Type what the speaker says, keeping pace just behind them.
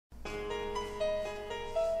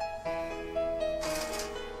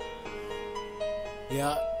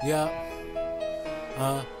Yeah, yeah.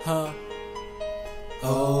 Uh-huh.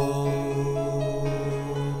 Oh,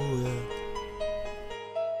 yeah.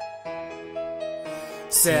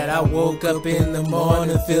 Said I woke up in the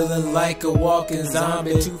morning feeling like a walking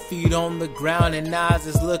zombie, 2 feet on the ground and eyes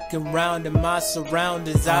is looking round in my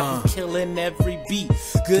surroundings. I've been killing every beat,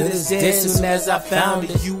 good as dead soon as I found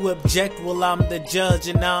it. You object, well I'm the judge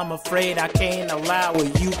and I'm afraid I can't allow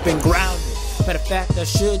it. You've been grounded. Matter of fact, I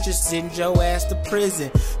should just send your ass to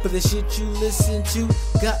prison. But the shit you listen to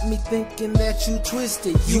got me thinking that you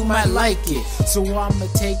twisted. You might like it, so I'ma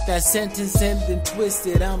take that sentence and then twist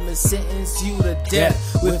it. I'ma sentence you to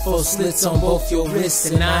death with 4 slits on both your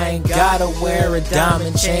wrists. And I ain't gotta wear a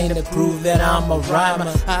diamond chain to prove that I'm a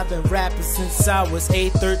rhymer. I've been rapping since I was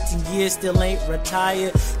 8, 13 years, still ain't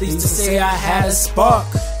retired. They used to say I had a spark,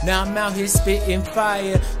 now I'm out here spitting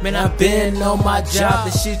fire. Man, I've been on my job,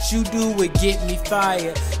 the shit you do would get me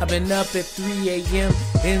fired. I've been up at 3 a.m.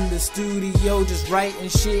 in the studio just writing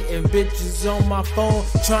shit and bitches on my phone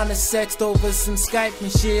trying to sext over some Skype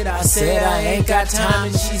and shit. I said I ain't got time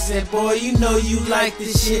and she said, boy, you know you like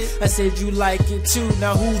this shit. I said you like it too.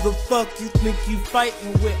 Now who the fuck you think you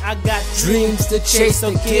fighting with? I got dreams to chase,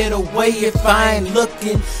 so get away if I ain't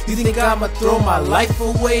looking. You think I'ma throw my life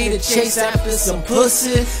away to chase after some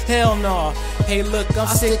pussy? Hell no. Hey look, I'm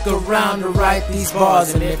stick around to write these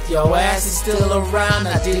bars, and if your ass is still around,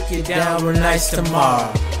 I dick it down real nice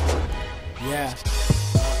tomorrow. Yeah.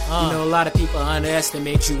 You know a lot of people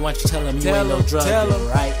underestimate you once you tell them you ain't no drug dealer,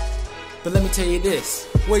 right? But let me tell you this.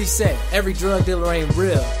 What do you say? Every drug dealer ain't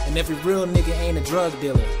real, and every real nigga ain't a drug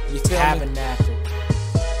dealer. You tabernacle.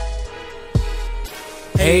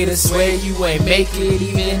 Haters swear you ain't make it,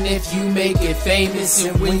 even if you make it famous.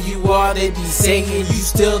 And when you are, they be saying you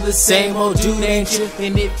still the same old dude, ain't you?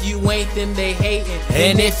 And if you ain't, then they hating.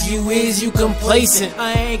 And if you is, you complacent.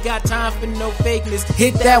 I ain't got time for no fakeness.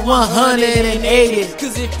 Hit that 180.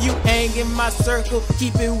 Cause if you hang in my circle,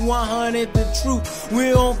 keep it 100 the truth. We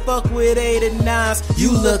don't fuck with 8 and 9s.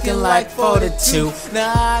 You looking like 42.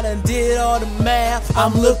 Now I done did all the math.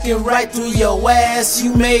 I'm looking right through your ass.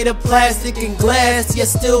 You made of plastic and glass.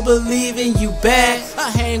 Yes, still believing you bad. I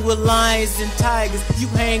hang with lions and tigers, you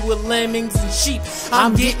hang with lemmings and sheep.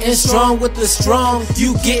 I'm getting strong with the strong,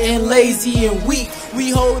 you getting lazy and weak. We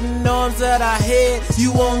holding arms at our head,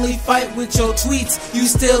 you only fight with your tweets. You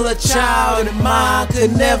still a child and mine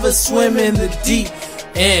could never swim in the deep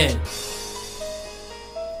end.